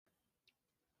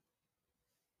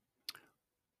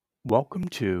Welcome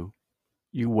to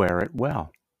You Wear It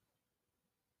Well.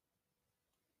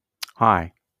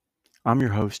 Hi, I'm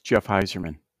your host, Jeff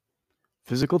Heiserman,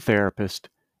 physical therapist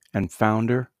and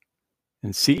founder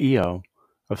and CEO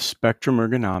of Spectrum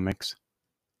Ergonomics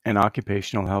and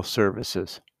Occupational Health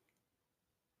Services.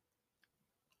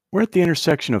 We're at the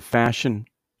intersection of fashion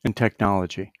and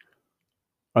technology,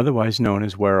 otherwise known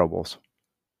as wearables.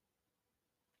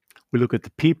 We look at the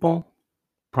people,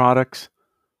 products,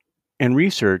 and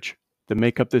research that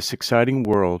make up this exciting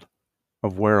world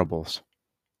of wearables.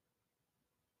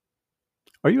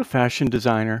 Are you a fashion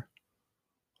designer,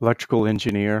 electrical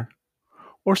engineer,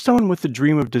 or someone with the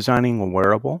dream of designing a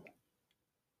wearable?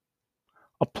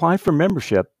 Apply for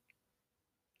membership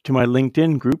to my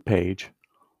LinkedIn group page,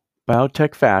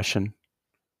 Biotech Fashion,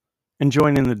 and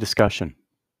join in the discussion.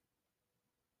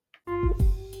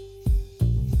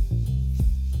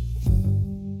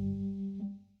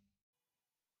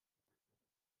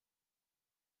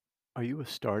 Are you a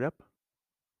startup,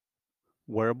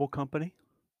 wearable company?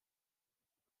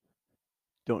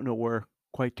 Don't know where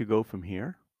quite to go from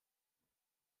here?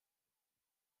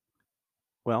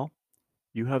 Well,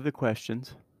 you have the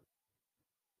questions,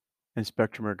 and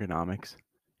Spectrum Ergonomics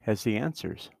has the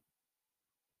answers.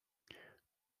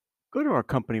 Go to our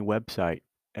company website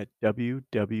at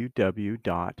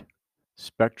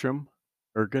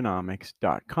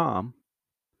www.spectrumergonomics.com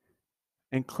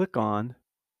and click on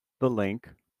the link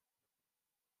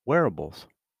Wearables.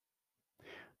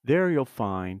 There you'll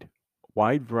find a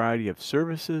wide variety of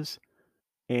services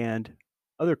and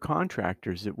other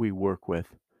contractors that we work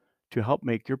with to help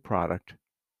make your product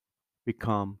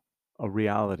become a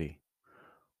reality.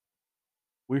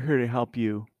 We're here to help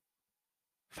you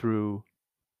through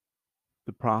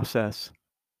the process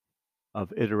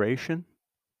of iteration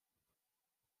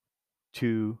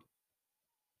to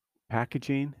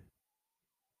packaging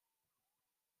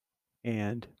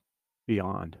and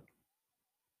beyond.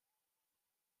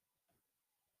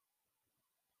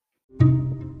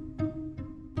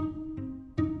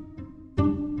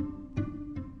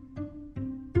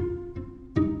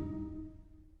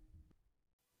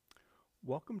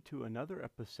 Welcome to another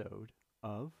episode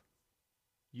of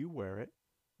You Wear It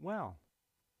Well.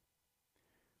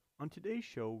 On today's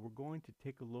show, we're going to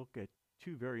take a look at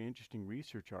two very interesting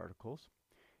research articles.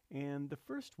 And the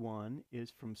first one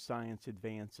is from Science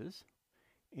Advances,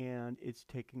 and it's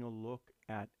taking a look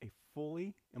at a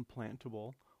fully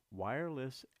implantable,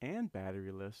 wireless and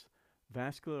batteryless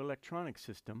vascular electronic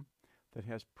system that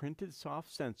has printed soft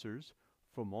sensors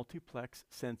for multiplex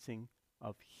sensing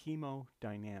of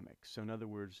hemodynamics. So in other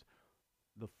words,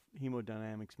 the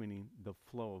hemodynamics meaning the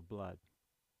flow of blood.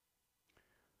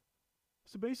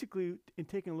 So basically, in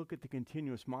taking a look at the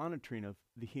continuous monitoring of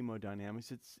the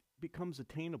hemodynamics, it becomes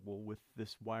attainable with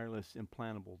this wireless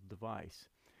implantable device.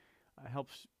 It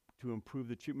helps to improve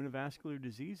the treatment of vascular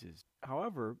diseases.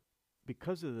 However,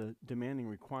 because of the demanding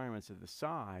requirements of the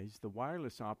size, the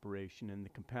wireless operation, and the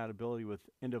compatibility with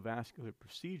endovascular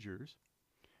procedures,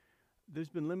 there's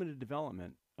been limited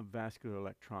development of vascular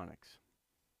electronics.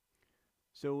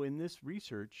 So in this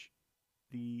research,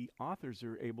 the authors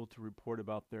are able to report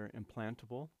about their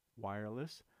implantable,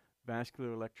 wireless,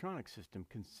 vascular electronic system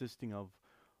consisting of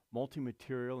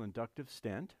multi-material inductive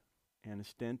stent, and a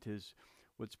stent is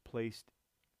what's placed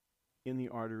in the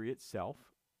artery itself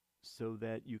so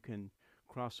that you can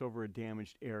cross over a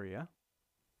damaged area.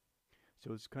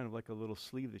 So it's kind of like a little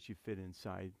sleeve that you fit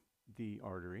inside the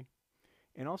artery.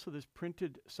 And also there's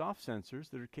printed soft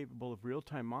sensors that are capable of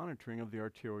real-time monitoring of the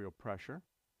arterial pressure,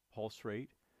 pulse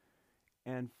rate,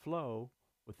 and flow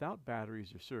without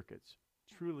batteries or circuits.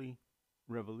 Truly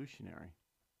revolutionary.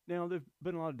 Now, there have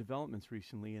been a lot of developments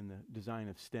recently in the design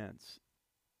of stents,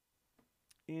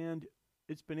 and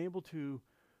it's been able to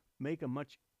make a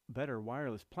much better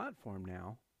wireless platform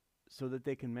now so that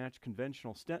they can match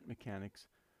conventional stent mechanics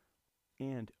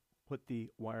and put the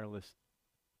wireless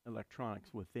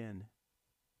electronics within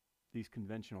these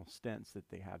conventional stents that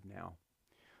they have now.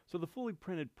 So the fully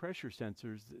printed pressure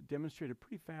sensors demonstrate a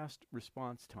pretty fast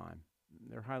response time.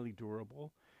 They're highly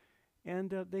durable, and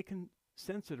they can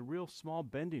sense at a real small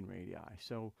bending radii.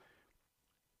 So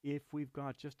if we've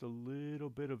got just a little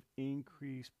bit of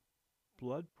increased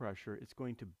blood pressure, it's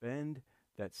going to bend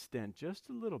that stent just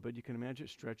a little bit. You can imagine it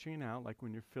stretching out like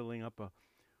when you're filling up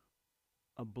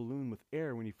a balloon with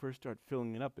air. When you first start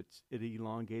filling it up, it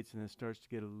elongates and then starts to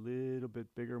get a little bit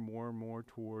bigger, more and more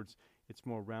towards its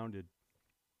more rounded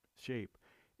shape.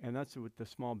 And that's what the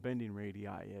small bending radii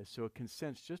is. So it can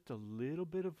sense just a little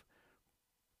bit of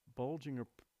bulging or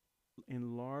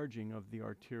enlarging of the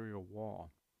arterial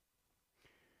wall.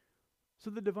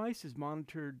 So the device is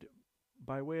monitored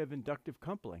by way of inductive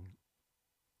coupling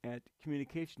at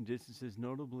communication distances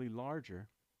notably larger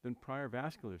than prior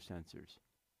vascular sensors.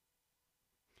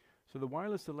 So the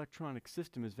wireless electronic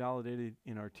system is validated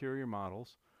in arterial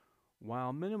models,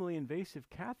 while minimally invasive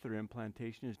catheter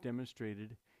implantation is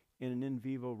demonstrated in an in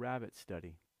vivo rabbit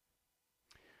study.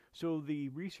 So the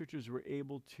researchers were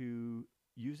able to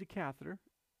use a catheter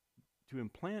to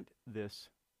implant this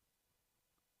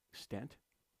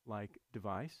stent-like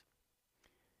device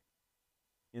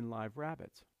in live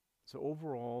rabbits. So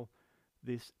overall,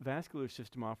 this vascular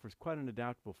system offers quite an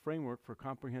adaptable framework for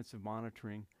comprehensive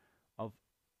monitoring of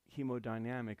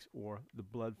hemodynamics, or the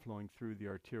blood flowing through the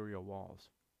arterial walls.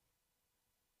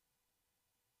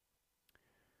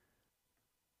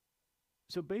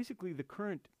 So basically, the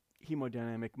current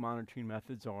hemodynamic monitoring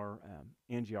methods are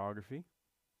angiography,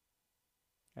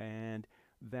 and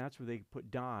that's where they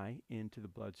put dye into the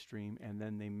bloodstream, and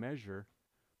then they measure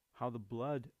how the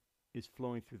blood is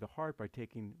flowing through the heart by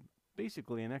taking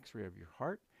basically an x-ray of your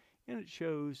heart, and it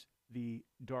shows the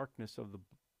darkness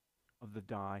of the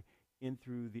dye in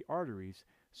through the arteries,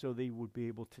 so they would be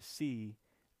able to see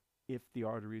if the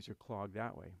arteries are clogged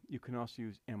that way. You can also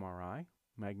use MRI,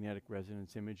 magnetic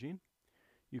resonance imaging.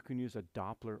 You can use a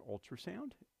Doppler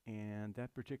ultrasound, and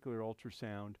that particular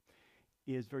ultrasound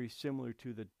is very similar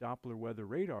to the Doppler weather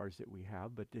radars that we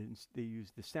have, but they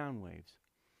use the sound waves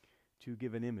to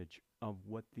give an image of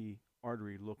what the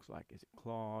artery looks like. Is it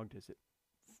clogged? Is it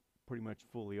pretty much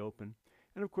fully open?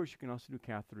 And of course, you can also do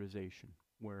catheterization,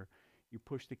 where you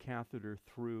push the catheter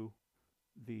through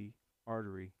the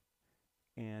artery,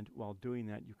 and while doing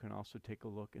that, you can also take a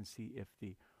look and see if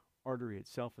the artery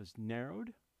itself is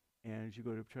narrowed, and as you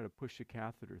go to try to push the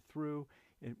catheter through,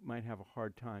 it might have a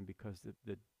hard time because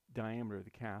the diameter of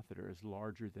the catheter is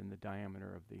larger than the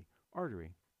diameter of the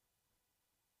artery.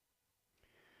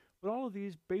 But all of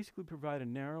these basically provide a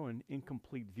narrow and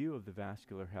incomplete view of the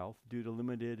vascular health due to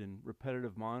limited and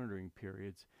repetitive monitoring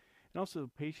periods, and also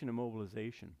patient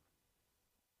immobilization.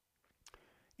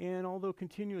 And although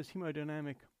continuous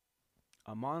hemodynamic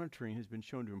monitoring has been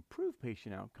shown to improve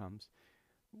patient outcomes,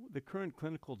 the current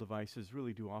clinical devices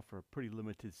really do offer pretty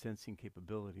limited sensing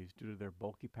capabilities due to their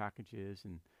bulky packages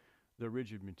and their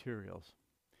rigid materials.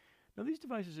 Now, these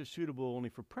devices are suitable only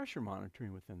for pressure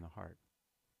monitoring within the heart,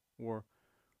 or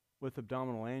with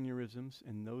abdominal aneurysms,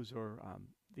 and those are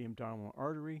the abdominal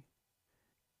artery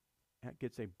that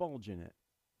gets a bulge in it,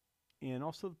 and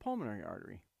also the pulmonary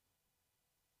artery,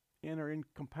 and are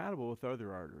incompatible with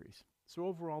other arteries. So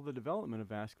overall, the development of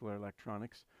vascular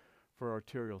electronics for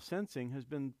arterial sensing has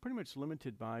been pretty much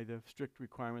limited by the strict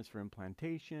requirements for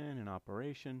implantation and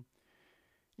operation,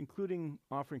 including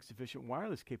offering sufficient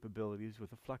wireless capabilities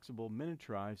with a flexible,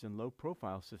 miniaturized, and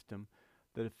low-profile system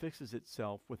that affixes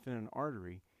itself within an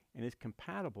artery and is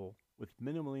compatible with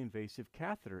minimally invasive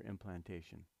catheter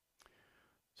implantation.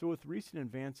 So with recent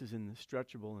advances in the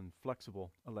stretchable and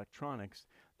flexible electronics,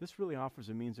 this really offers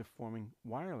a means of forming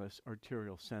wireless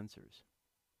arterial sensors.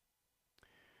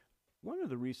 One of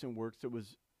the recent works that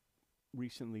was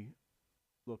recently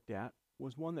looked at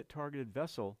was one that targeted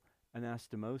vessel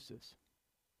anastomosis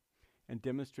and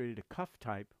demonstrated a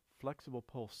cuff-type flexible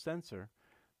pulse sensor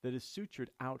that is sutured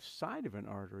outside of an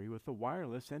artery with a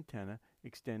wireless antenna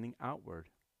extending outward.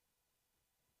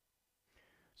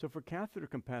 So for catheter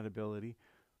compatibility,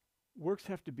 works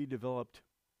have to be developed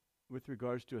with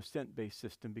regards to a stent-based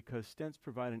system because stents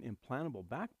provide an implantable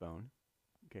backbone.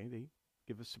 Okay, they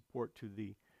give a support to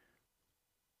the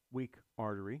weak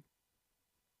artery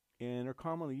and are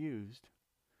commonly used,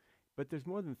 but there's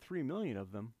more than 3 million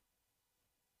of them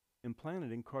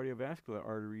implanted in cardiovascular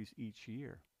arteries each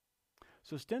year.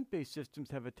 So stent-based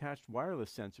systems have attached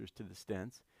wireless sensors to the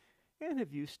stents and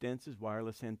have used stents as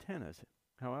wireless antennas.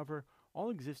 However, all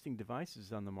existing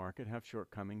devices on the market have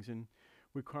shortcomings in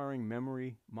requiring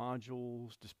memory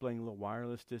modules, displaying low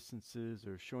wireless distances,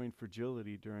 or showing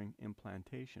fragility during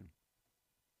implantation.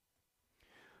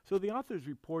 So the authors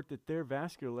report that their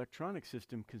vascular electronic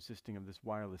system, consisting of this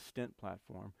wireless stent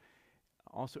platform,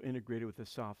 also integrated with the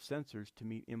soft sensors to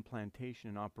meet implantation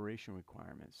and operation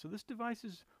requirements. So this device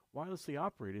is wirelessly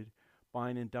operated by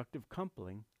an inductive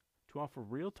coupling to offer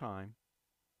real-time,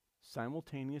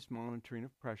 simultaneous monitoring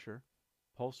of pressure,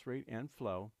 pulse rate, and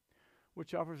flow,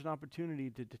 which offers an opportunity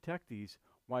to detect these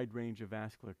wide range of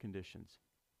vascular conditions.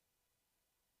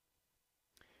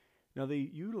 Now, they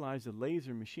utilize a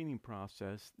laser machining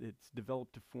process that's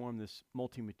developed to form this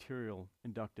multi-material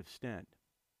inductive stent.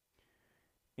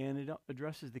 And it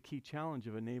addresses the key challenge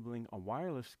of enabling a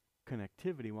wireless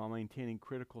connectivity while maintaining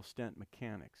critical stent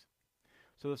mechanics.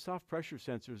 So the soft pressure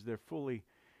sensors, they're fully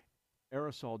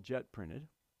aerosol jet printed,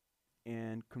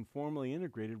 and conformally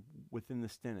integrated within the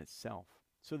stent itself.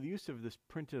 So the use of this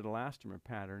printed elastomer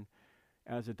pattern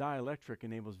as a dielectric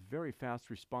enables very fast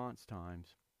response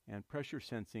times and pressure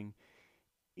sensing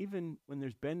even when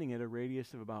there's bending at a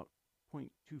radius of about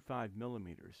 0.25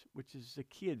 millimeters, which is a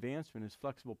key advancement as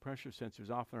flexible pressure sensors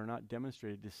often are not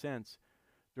demonstrated to sense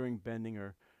during bending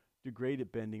or degrade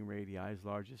at bending radii as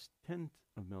large as 10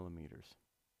 of millimeters.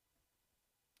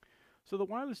 So the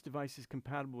wireless device is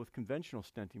compatible with conventional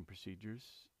stenting procedures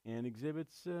and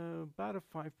exhibits about a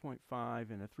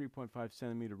 5.5 and a 3.5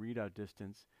 centimeter readout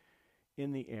distance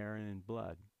in the air and in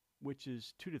blood, which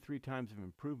is 2 to 3 times of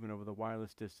improvement over the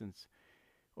wireless distance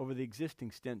over the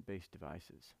existing stent-based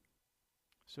devices.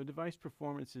 So device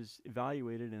performance is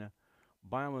evaluated in a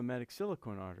biomimetic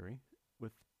silicone artery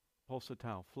with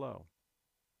pulsatile flow.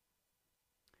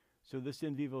 So this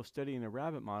in vivo study in a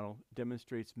rabbit model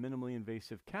demonstrates minimally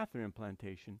invasive catheter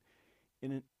implantation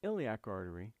in an iliac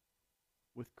artery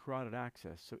with carotid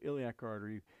access. So iliac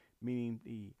artery meaning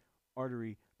the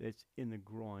artery that's in the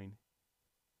groin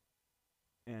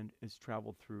and is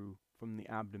traveled through from the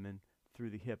abdomen through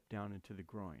the hip down into the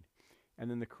groin. And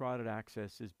then the carotid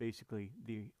access is basically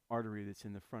the artery that's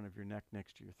in the front of your neck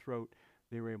next to your throat.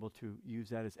 They were able to use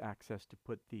that as access to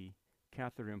put the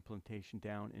catheter implantation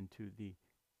down into the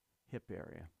hip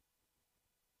area.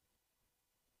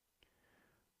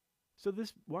 So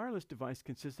this wireless device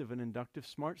consists of an inductive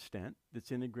smart stent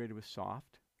that's integrated with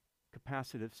soft,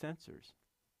 capacitive sensors.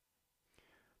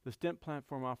 The stent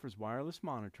platform offers wireless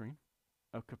monitoring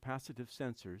of capacitive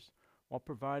sensors while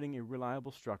providing a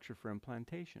reliable structure for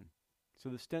implantation. So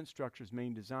the stent structure's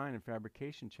main design and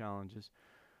fabrication challenges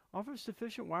offer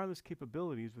sufficient wireless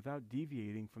capabilities without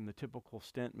deviating from the typical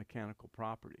stent mechanical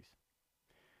properties.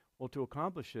 Well, to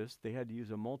accomplish this, they had to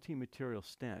use a multi-material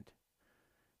stent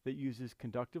that uses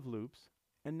conductive loops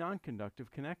and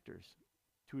non-conductive connectors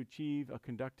to achieve a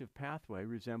conductive pathway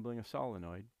resembling a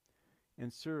solenoid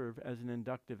and serve as an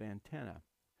inductive antenna.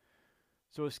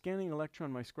 So a scanning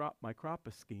electron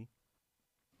microscopy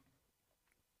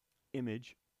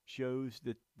image shows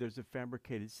that there's a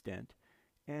fabricated stent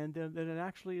and that it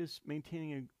actually is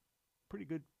maintaining a pretty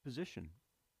good position.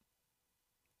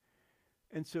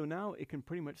 And so now it can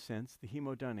pretty much sense the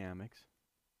hemodynamics.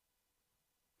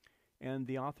 And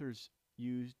the authors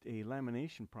used a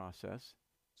lamination process,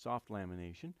 soft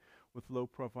lamination, with low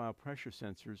profile pressure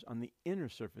sensors on the inner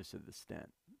surface of the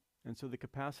stent. And so the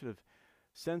capacitive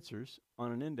sensors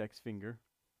on an index finger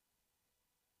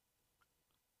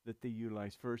that they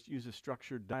utilize first use a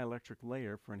structured dielectric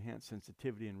layer for enhanced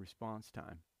sensitivity and response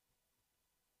time.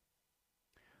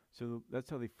 So that's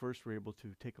how they first were able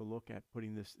to take a look at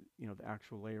putting this, the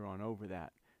actual layer on over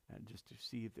that, just to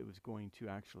see if it was going to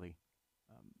actually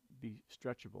be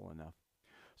stretchable enough.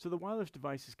 So the wireless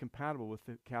device is compatible with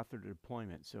the catheter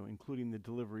deployment, so including the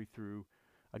delivery through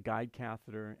a guide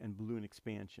catheter and balloon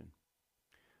expansion.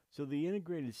 So the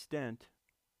integrated stent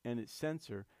and its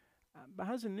sensor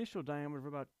has an initial diameter of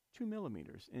about 2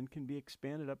 millimeters and can be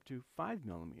expanded up to 5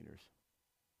 millimeters.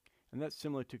 And that's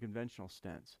similar to conventional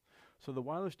stents. So the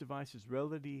wireless device is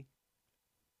relatively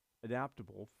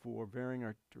adaptable for varying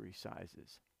artery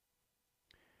sizes.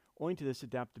 Owing to this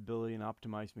adaptability and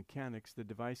optimized mechanics, the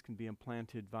device can be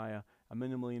implanted via a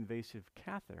minimally invasive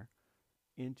catheter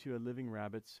into a living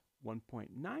rabbit's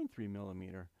 1.93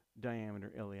 millimeter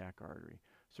diameter iliac artery.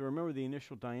 So remember, the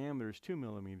initial diameter is 2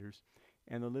 millimeters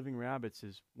and the living rabbit's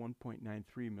is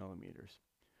 1.93 millimeters.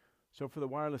 So for the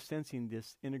wireless sensing,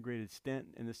 this integrated stent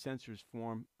and the sensors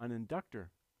form an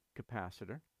inductor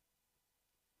capacitor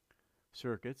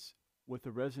circuits with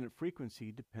a resonant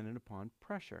frequency dependent upon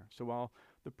pressure. So while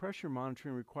the pressure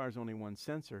monitoring requires only one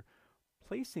sensor,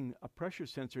 placing a pressure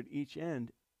sensor at each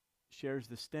end shares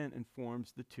the stent and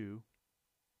forms the two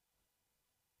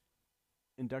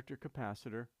inductor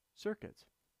capacitor circuits.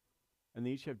 And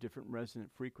they each have different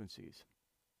resonant frequencies.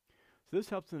 So this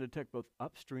helps them detect both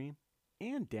upstream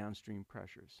and downstream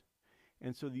pressures.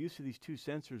 And so the use of these two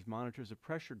sensors monitors a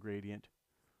pressure gradient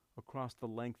across the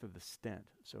length of the stent.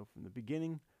 So from the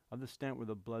beginning of the stent where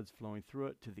the blood's flowing through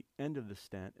it to the end of the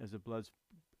stent as the blood's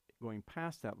going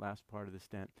past that last part of the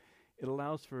stent, it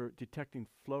allows for detecting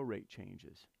flow rate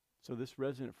changes. So this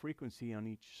resonant frequency on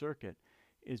each circuit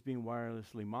is being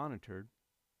wirelessly monitored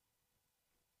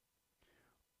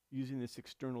using this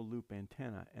external loop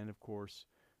antenna and, of course,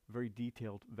 very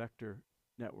detailed vector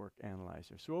network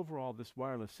analyzer. So overall, this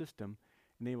wireless system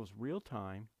enables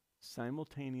real-time,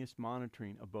 simultaneous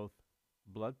monitoring of both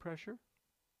blood pressure,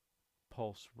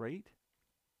 pulse rate,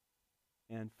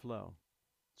 and flow.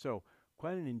 So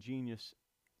quite an ingenious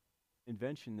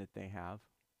invention that they have,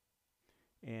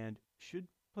 and should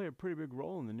play a pretty big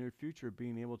role in the near future,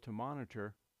 being able to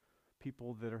monitor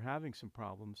people that are having some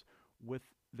problems with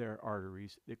their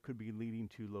arteries. It could be leading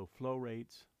to low flow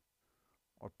rates,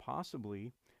 or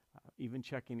possibly even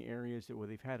checking areas where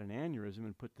they've had an aneurysm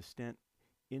and put the stent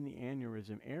in the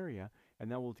aneurysm area,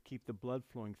 and that will keep the blood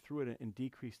flowing through it and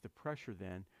decrease the pressure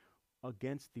then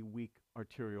against the weak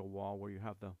arterial wall where you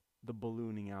have the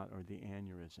ballooning out or the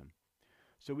aneurysm.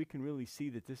 So we can really see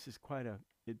that this is quite a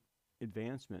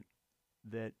advancement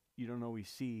that you don't always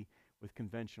see with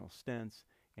conventional stents,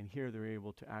 and here they're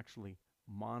able to actually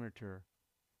monitor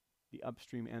the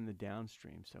upstream and the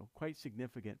downstream. So quite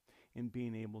significant in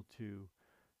being able to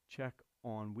check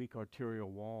on weak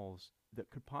arterial walls that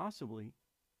could possibly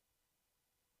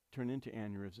turn into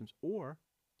aneurysms, or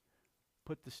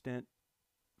put the stent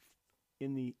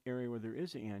in the area where there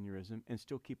is an aneurysm and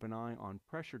still keep an eye on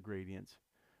pressure gradients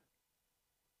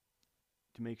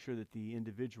to make sure that the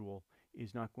individual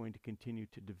is not going to continue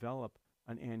to develop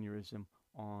an aneurysm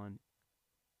on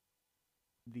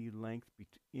the length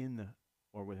in the,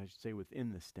 or what I should say,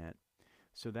 within the stent.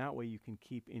 So that way you can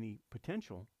keep any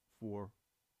potential for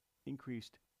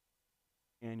increased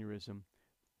aneurysm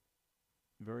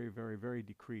very, very, very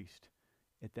decreased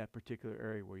at that particular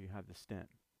area where you have the stent.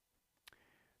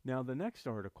 Now, the next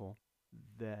article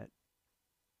that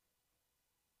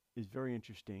is very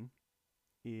interesting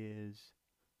is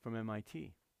from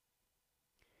MIT.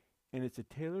 And it's a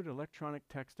tailored electronic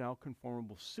textile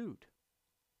conformable suit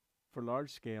for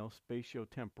large-scale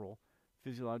spatiotemporal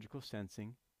physiological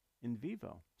sensing in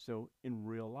vivo. So in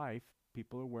real life,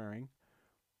 people are wearing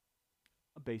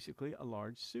basically a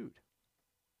large suit.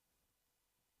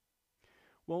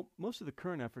 Well, most of the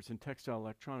current efforts in textile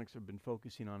electronics have been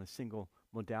focusing on a single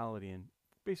modality and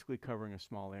basically covering a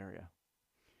small area.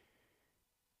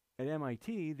 At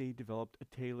MIT, they developed a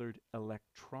tailored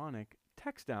electronic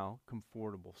textile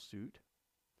conformable suit.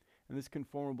 And this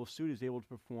conformable suit is able to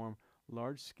perform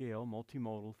large-scale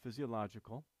multimodal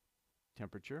physiological,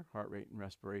 temperature, heart rate, and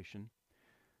respiration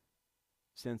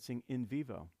sensing in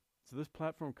vivo. So this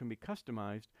platform can be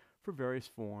customized for various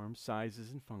forms,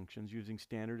 sizes, and functions using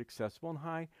standard, accessible, and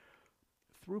high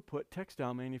throughput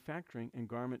textile manufacturing and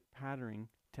garment patterning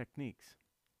techniques.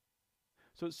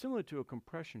 So it's similar to a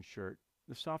compression shirt.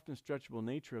 The soft and stretchable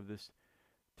nature of this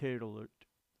tailored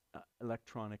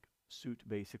electronic suit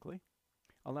basically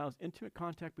allows intimate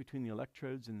contact between the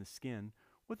electrodes and the skin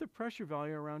with a pressure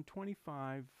value around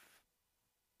 25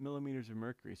 millimeters of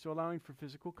mercury, so allowing for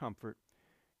physical comfort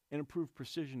and improved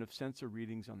precision of sensor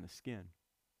readings on the skin.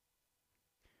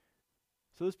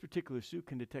 So this particular suit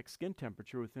can detect skin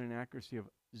temperature within an accuracy of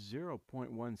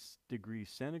 0.1 degrees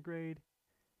centigrade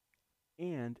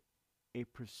and a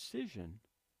precision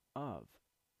of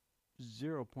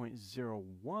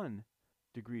 0.01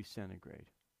 degrees centigrade,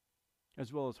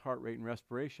 as well as heart rate and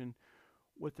respiration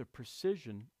with a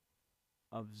precision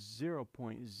of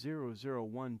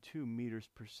 0.0012 meters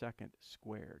per second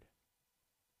squared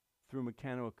through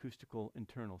mechanoacoustical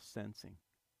internal sensing.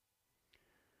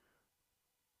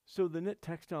 So the knit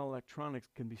textile electronics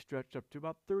can be stretched up to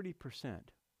about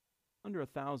 30%, under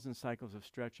 1,000 cycles of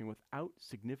stretching without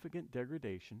significant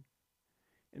degradation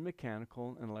in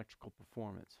mechanical and electrical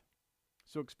performance.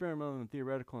 So experimental and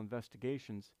theoretical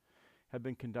investigations have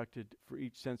been conducted for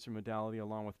each sensor modality,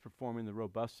 along with performing the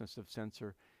robustness of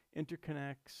sensor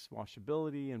interconnects,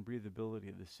 washability, and breathability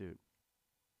of the suit.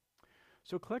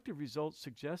 So collective results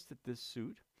suggest that this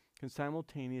suit can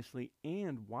simultaneously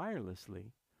and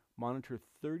wirelessly monitor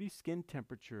 30 skin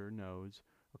temperature nodes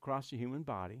across the human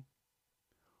body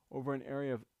over an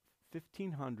area of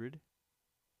 1,500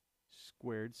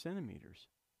 squared centimeters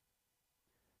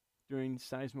during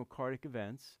seismocardic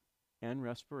events and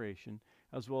respiration,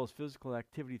 as well as physical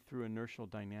activity through inertial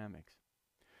dynamics.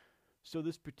 So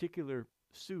this particular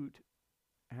suit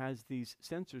has these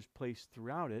sensors placed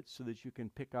throughout it so that you can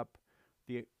pick up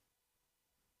the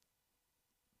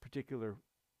particular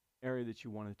area that you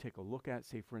want to take a look at.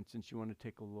 Say, for instance, you want to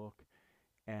take a look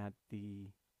at the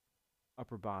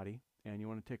upper body and you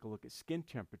want to take a look at skin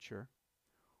temperature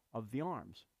of the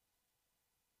arms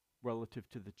relative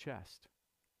to the chest,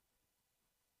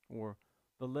 or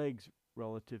the legs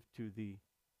relative to the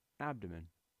abdomen.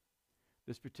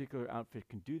 This particular outfit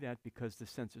can do that because the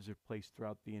sensors are placed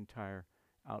throughout the entire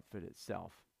outfit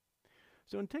itself.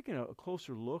 So in taking a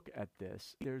closer look at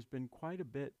this, there's been quite a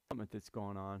bit of development that's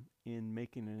gone on in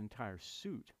making an entire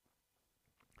suit.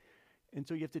 And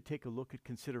so you have to take a look at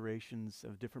considerations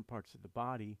of different parts of the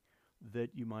body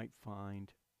that you might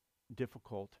find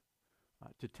difficult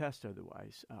to test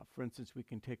otherwise. For instance, we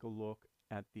can take a look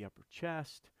at the upper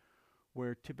chest,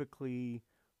 where typically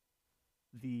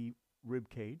the rib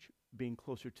cage being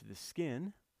closer to the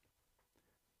skin,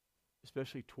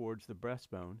 especially towards the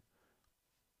breastbone,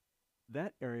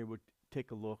 that area would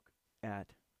take a look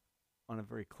at on a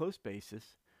very close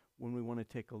basis when we want to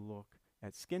take a look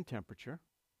at skin temperature,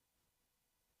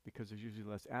 because there's usually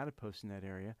less adipose in that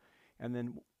area, and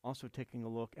then also taking a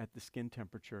look at the skin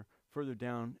temperature further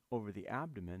down over the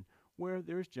abdomen, where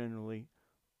there's generally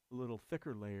a little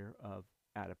thicker layer of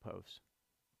adipose.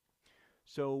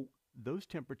 So those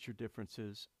temperature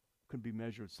differences could be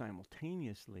measured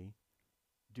simultaneously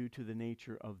due to the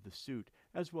nature of the suit,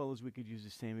 as well as we could use the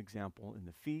same example in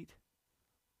the feet.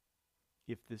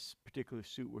 If this particular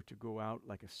suit were to go out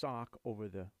like a sock over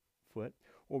the foot,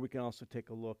 or we can also take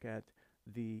a look at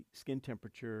the skin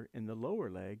temperature in the lower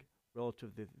leg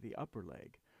relative to the upper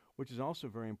leg, which is also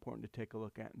very important to take a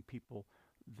look at in people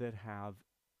that have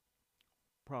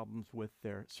problems with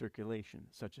their circulation,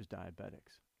 such as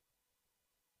diabetics.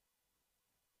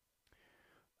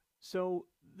 So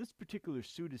this particular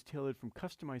suit is tailored from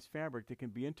customized fabric that can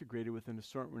be integrated with an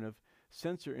assortment of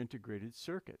sensor integrated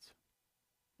circuits,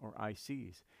 or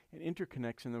ICs, and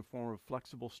interconnects in the form of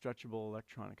flexible, stretchable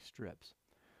electronic strips.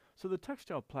 So the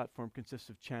textile platform consists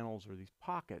of channels, or these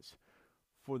pockets,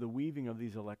 for the weaving of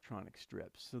these electronic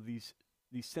strips. So these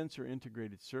sensor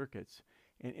integrated circuits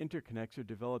and interconnects are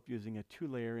developed using a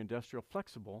two-layer industrial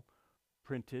flexible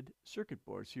printed circuit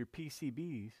board. So your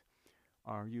PCBs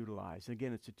are utilized.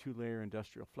 Again, it's a two-layer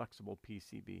industrial flexible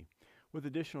PCB with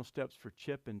additional steps for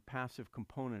chip and passive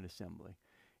component assembly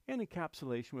and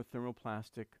encapsulation with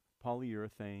thermoplastic,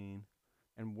 polyurethane,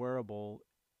 and wearable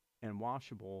and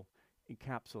washable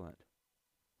encapsulant.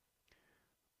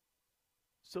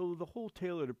 So the whole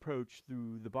tailored approach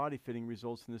through the body fitting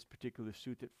results in this particular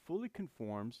suit that fully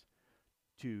conforms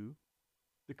to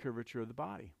the curvature of the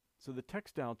body. So the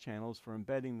textile channels for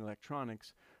embedding the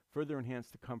electronics further enhance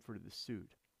the comfort of the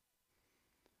suit.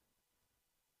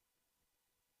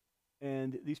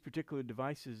 And these particular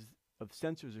devices of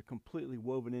sensors are completely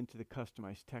woven into the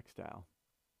customized textile.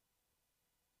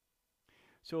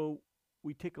 So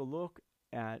we take a look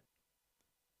at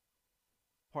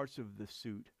parts of the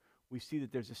suit. We see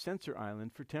that there's a sensor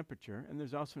island for temperature, and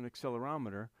there's also an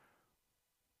accelerometer.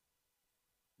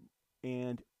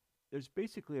 And there's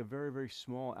basically a very, very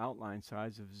small outline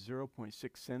size of 0.6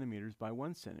 centimeters by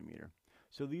 1 centimeter.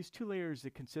 So these two layers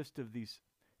that consist of these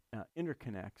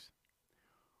interconnects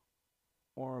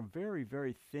are very,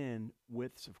 very thin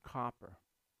widths of copper,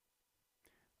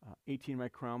 18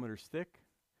 micrometers thick,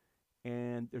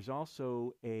 and there's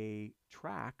also a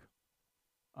track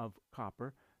of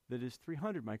copper that is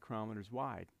 300 micrometers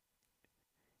wide.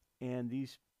 And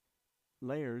these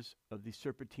layers of these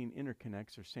serpentine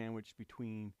interconnects are sandwiched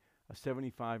between a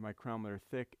 75 micrometer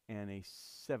thick and a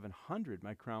 700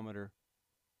 micrometer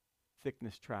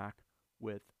thickness track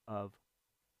width of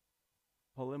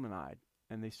polyimide,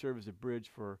 and they serve as a bridge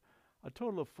for a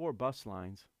total of 4 bus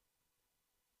lines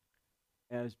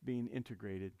as being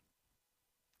integrated.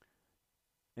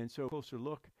 And so a closer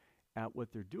look at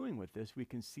what they're doing with this, we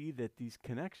can see that these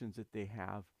connections that they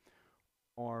have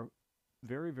are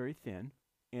very, very thin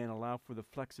and allow for the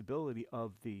flexibility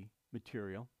of the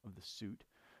material of the suit,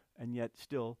 and yet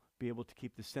still be able to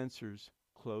keep the sensors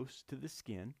close to the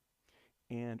skin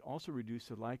and also reduce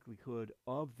the likelihood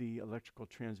of the electrical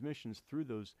transmissions through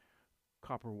those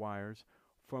copper wires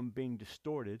from being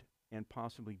distorted and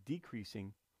possibly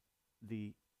decreasing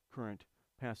the current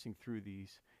passing through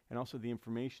these, and also the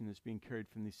information that's being carried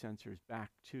from these sensors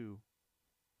back to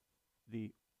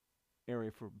the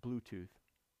area for Bluetooth.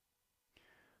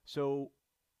 So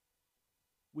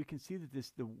we can see that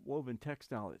the woven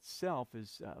textile itself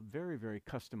is very, very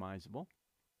customizable.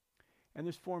 And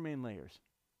there's 4 main layers.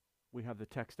 We have the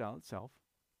textile itself,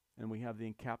 and we have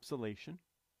the encapsulation.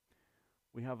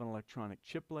 We have an electronic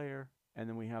chip layer, and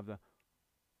then we have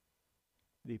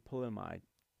the polyimide.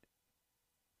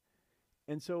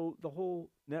 And so the whole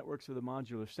networks of the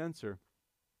modular sensor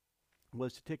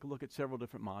was to take a look at several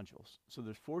different modules. So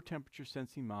there's 4 temperature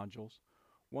sensing modules,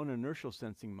 1 inertial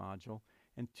sensing module,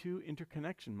 and 2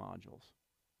 interconnection modules.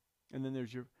 And then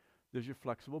there's your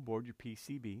flexible board, your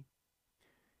PCB.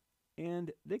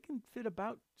 And they can fit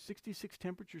about 66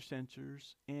 temperature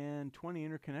sensors and 20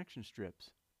 interconnection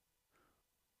strips.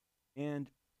 And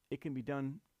it can be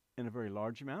done in a very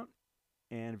large amount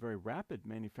and very rapid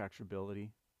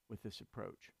manufacturability with this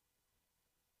approach.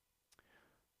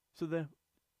 So the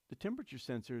temperature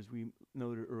sensor, as we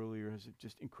noted earlier, has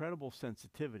just incredible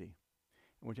sensitivity,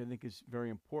 which I think is very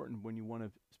important when you want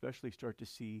to especially start to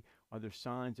see are there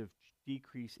signs of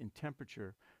decrease in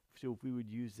temperature. So if we would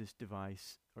use this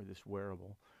device or this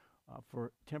wearable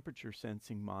for temperature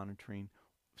sensing monitoring,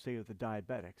 say with the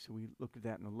diabetic. So we looked at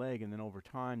that in the leg, and then over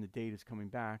time, the data is coming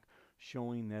back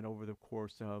showing that over the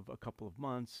course of a couple of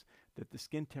months, that the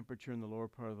skin temperature in the lower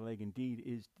part of the leg indeed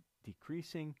is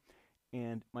decreasing,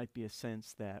 and might be a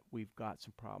sense that we've got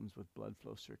some problems with blood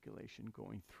flow circulation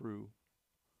going through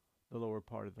the lower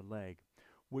part of the leg,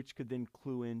 which could then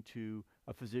clue into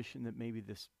a physician that maybe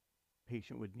this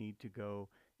patient would need to go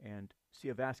and see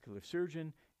a vascular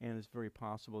surgeon, and it's very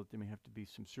possible that there may have to be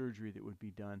some surgery that would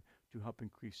be done to help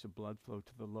increase the blood flow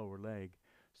to the lower leg.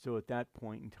 So at that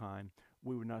point in time,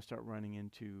 we would not start running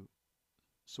into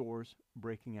sores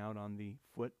breaking out on the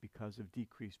foot because of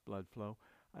decreased blood flow,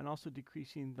 and also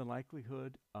decreasing the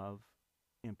likelihood of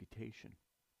amputation.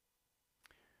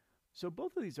 So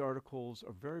both of these articles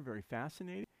are very, very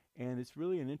fascinating, and it's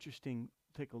really an interesting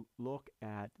take a look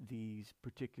at these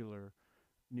particular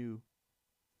new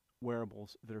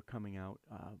wearables that are coming out,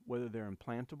 whether they're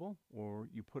implantable or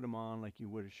you put them on like you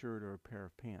would a shirt or a pair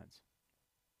of pants.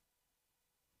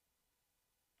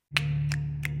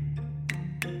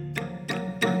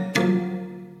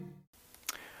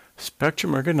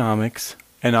 Spectrum Ergonomics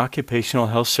and Occupational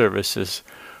Health Services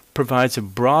provides a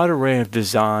broad array of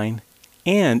design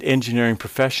and engineering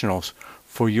professionals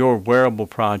for your wearable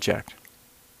project.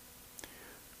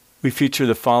 We feature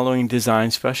the following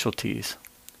design specialties: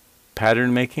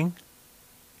 pattern making,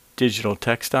 digital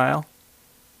textile,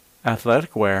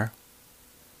 athletic wear,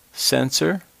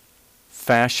 sensor,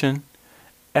 fashion,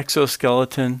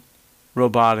 exoskeleton,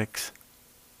 robotics,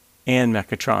 and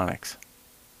mechatronics.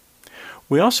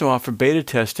 We also offer beta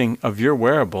testing of your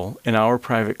wearable in our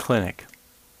private clinic.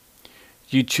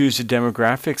 You choose the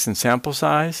demographics and sample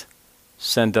size,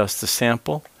 send us the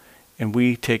sample, and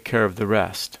we take care of the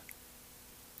rest.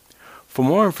 For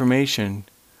more information,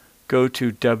 go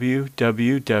to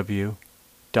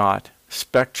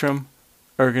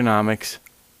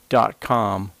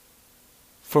www.spectrumergonomics.com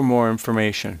for more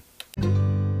information.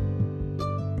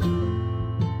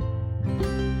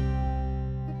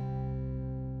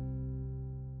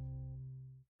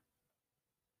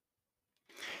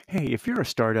 Hey, if you're a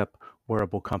startup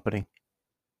wearable company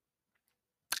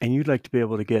and you'd like to be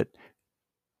able to get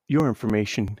your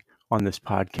information on this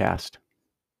podcast,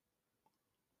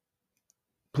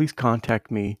 please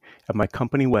contact me at my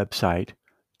company website,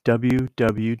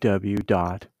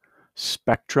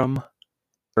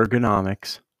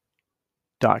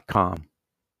 www.spectrumergonomics.com.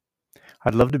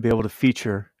 I'd love to be able to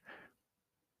feature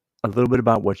a little bit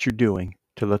about what you're doing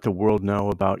to let the world know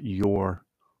about your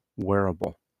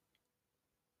wearable.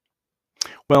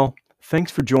 Well,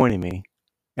 thanks for joining me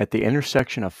at the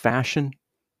intersection of fashion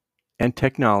and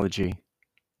technology,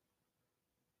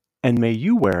 and may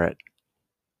you wear it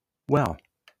well.